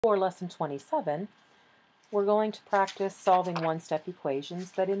For lesson 27, we're going to practice solving one-step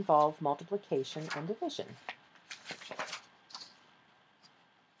equations that involve multiplication and division.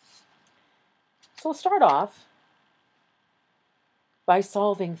 So we'll start off by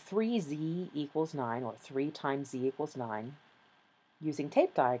solving 3z equals 9, or 3 times z equals 9, using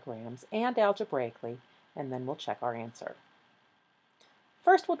tape diagrams and algebraically, and then we'll check our answer.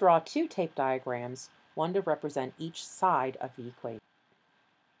 First, we'll draw two tape diagrams, one to represent each side of the equation.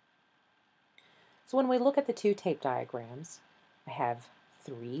 So when we look at the two tape diagrams, I have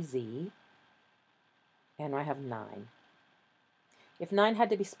 3z and I have 9. If 9 had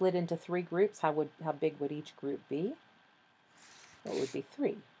to be split into 3 groups, how big would each group be? It would be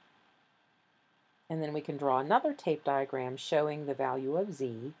 3. And then we can draw another tape diagram showing the value of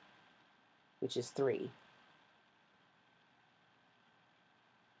z, which is 3.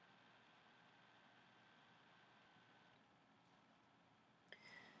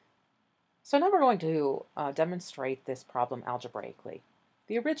 So now we're going to demonstrate this problem algebraically.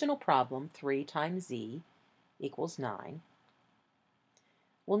 The original problem, 3 times z equals 9.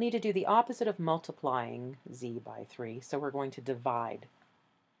 We'll need to do the opposite of multiplying z by 3, so we're going to divide.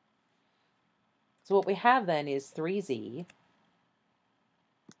 So what we have then is 3z,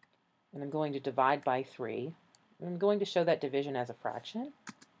 and I'm going to divide by 3. And I'm going to show that division as a fraction.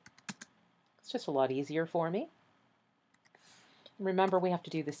 It's just a lot easier for me. Remember, we have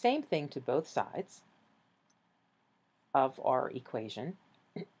to do the same thing to both sides of our equation.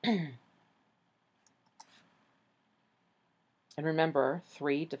 And remember,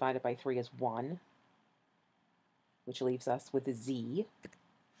 3 divided by 3 is 1, which leaves us with a z,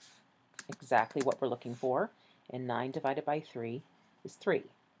 exactly what we're looking for. And 9 divided by 3 is 3.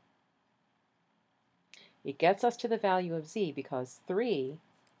 It gets us to the value of z because 3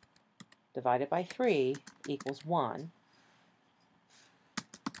 divided by 3 equals 1.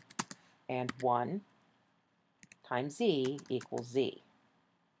 And 1 times z equals z.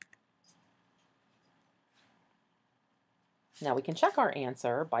 Now we can check our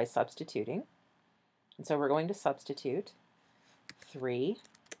answer by substituting. And so we're going to substitute 3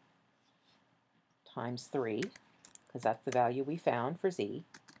 times 3, because that's the value we found for z,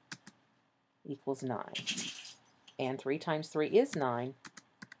 equals 9. And 3 times 3 is 9,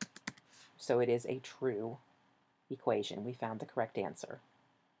 so it is a true equation. We found the correct answer.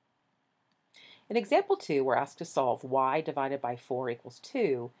 In example 2, we're asked to solve y divided by 4 equals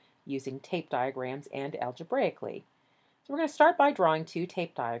 2 using tape diagrams and algebraically. So we're going to start by drawing two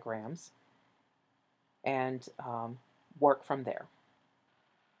tape diagrams and work from there.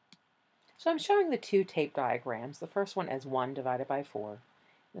 So I'm showing the two tape diagrams, the first one as 1 divided by 4,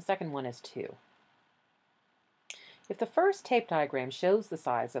 the second one as 2. If the first tape diagram shows the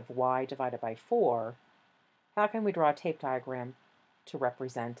size of y divided by 4, how can we draw a tape diagram to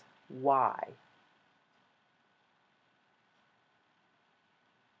represent y?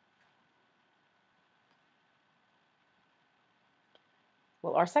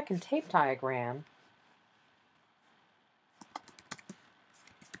 Well, our second tape diagram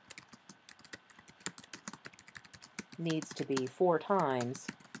needs to be 4 times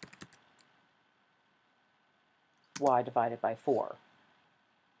y divided by 4.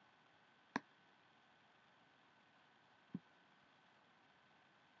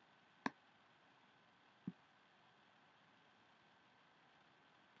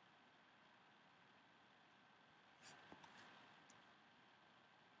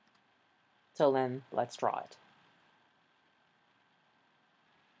 So then let's draw it.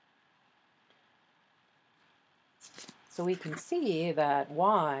 So we can see that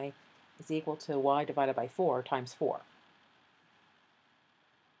y is equal to y divided by 4 times 4.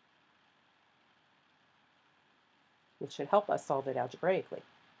 Which should help us solve it algebraically.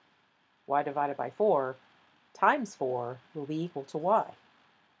 Y divided by 4 times 4 will be equal to y.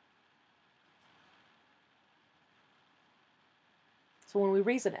 So when we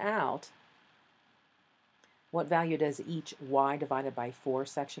reason out, what value does each y divided by 4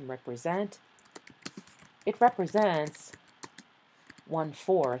 section represent? It represents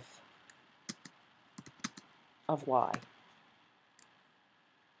 1/4 of y.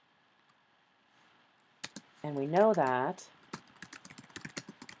 And we know that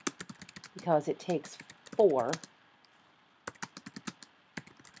because it takes 4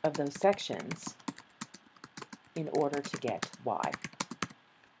 of those sections in order to get y.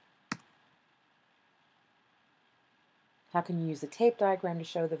 How can you use a tape diagram to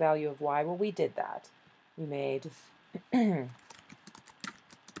show the value of y? Well, we did that. We made a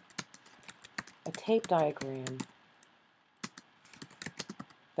tape diagram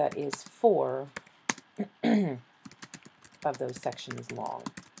that is 4 of those sections long.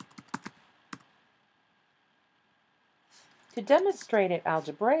 To demonstrate it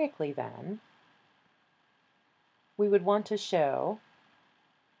algebraically, then, we would want to show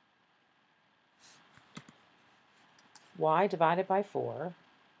y divided by 4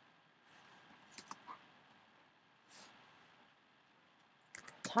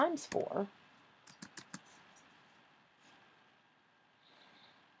 times 4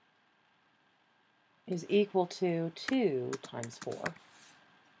 is equal to 2 times 4.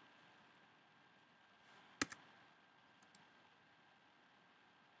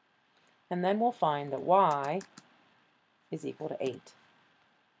 And then we'll find that y is equal to 8.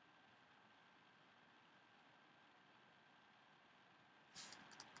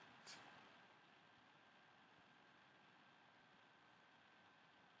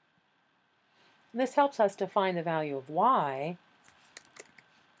 This helps us to find the value of y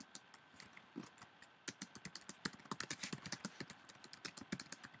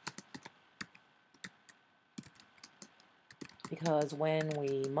because when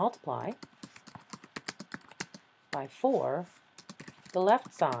we multiply by 4, the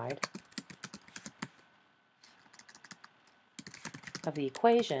left side of the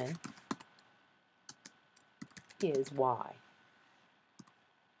equation is y.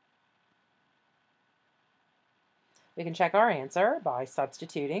 We can check our answer by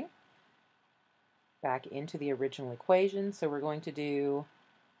substituting back into the original equation. So we're going to do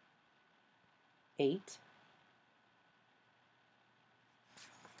 8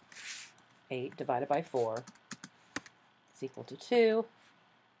 divided by 4 is equal to 2.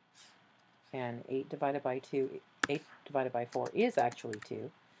 And 8 divided by 4 is actually 2.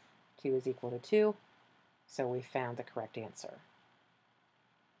 2 is equal to 2. So we found the correct answer.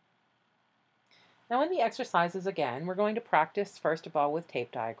 Now in the exercises again, we're going to practice first of all with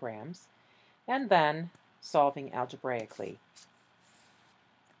tape diagrams and then solving algebraically.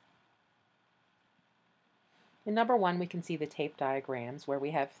 In number 1, we can see the tape diagrams where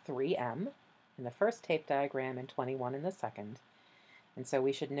we have 3m in the first tape diagram and 21 in the second. And so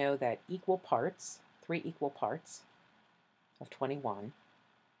we should know that 3 equal parts of 21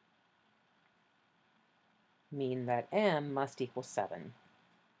 mean that m must equal 7.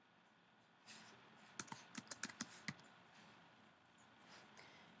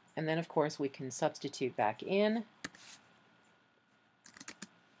 And then, of course, we can substitute back in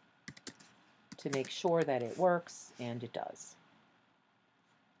to make sure that it works, and it does.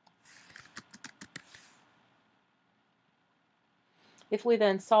 If we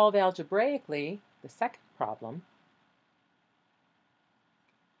then solve algebraically the second problem,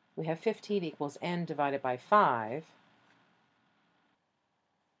 we have 15 equals n divided by 5.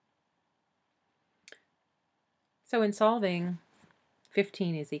 So in solving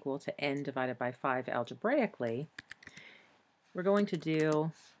 15 is equal to n divided by 5 algebraically, we're going to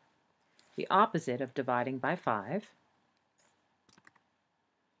do the opposite of dividing by 5.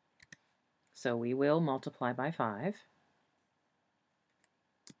 So we will multiply by 5.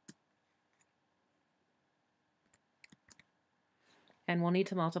 And we'll need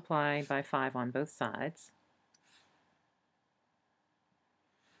to multiply by 5 on both sides.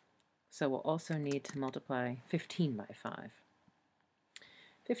 So we'll also need to multiply 15 by 5.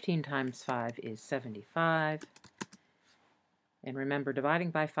 15 times 5 is 75. And remember, dividing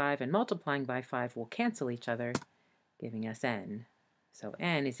by 5 and multiplying by 5 will cancel each other, giving us n. So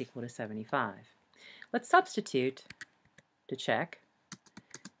n is equal to 75. Let's substitute to check.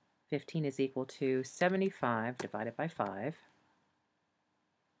 15 is equal to 75 divided by 5.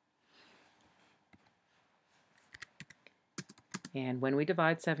 And when we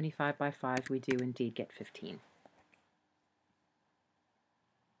divide 75 by 5, we do indeed get 15.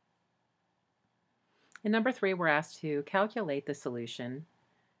 In number 3, we're asked to calculate the solution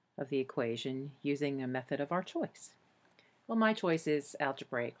of the equation using a method of our choice. Well, my choice is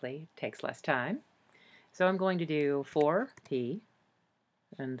algebraically. It takes less time. So I'm going to do 4p,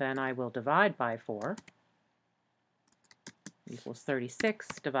 and then I will divide by 4 equals 36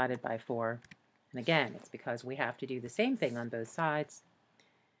 divided by 4. And again, it's because we have to do the same thing on both sides.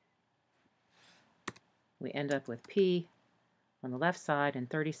 We end up with p on the left side, and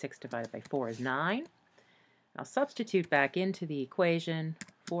 36 divided by 4 is 9. I'll substitute back into the equation.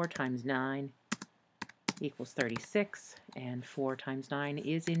 4 times 9 equals 36, and 4 times 9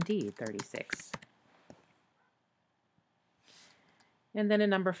 is indeed 36. And then in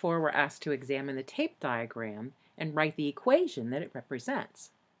number 4, we're asked to examine the tape diagram and write the equation that it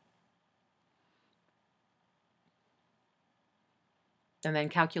represents. And then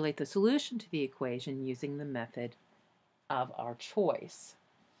calculate the solution to the equation using the method of our choice.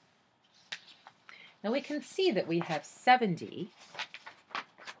 Now we can see that we have 70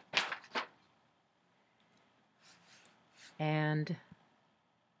 And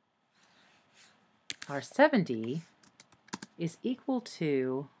our 70 is equal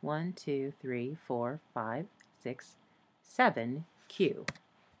to 1, 2, 3, 4, 5, 6, 7q.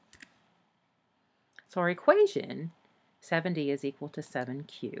 So our equation, 70 is equal to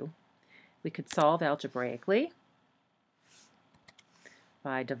 7q. We could solve algebraically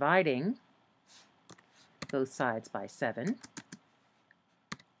by dividing both sides by 7.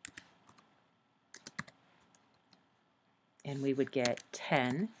 And we would get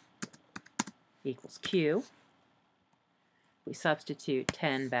 10 equals q. We substitute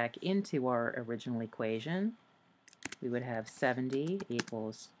 10 back into our original equation. We would have 70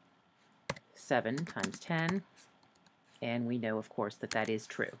 equals 7 times 10. And we know, of course, that that is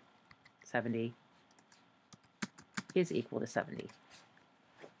true. 70 is equal to 70.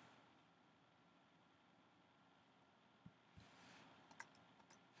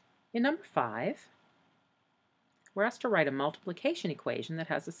 In number 5, we're asked to write a multiplication equation that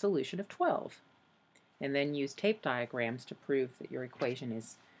has a solution of 12, and then use tape diagrams to prove that your equation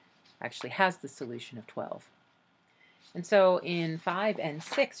actually has the solution of 12. And so in 5 and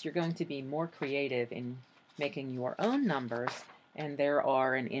 6, you're going to be more creative in making your own numbers, and there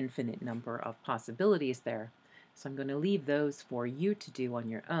are an infinite number of possibilities there. So I'm going to leave those for you to do on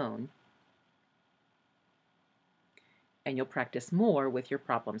your own, and you'll practice more with your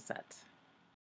problem set.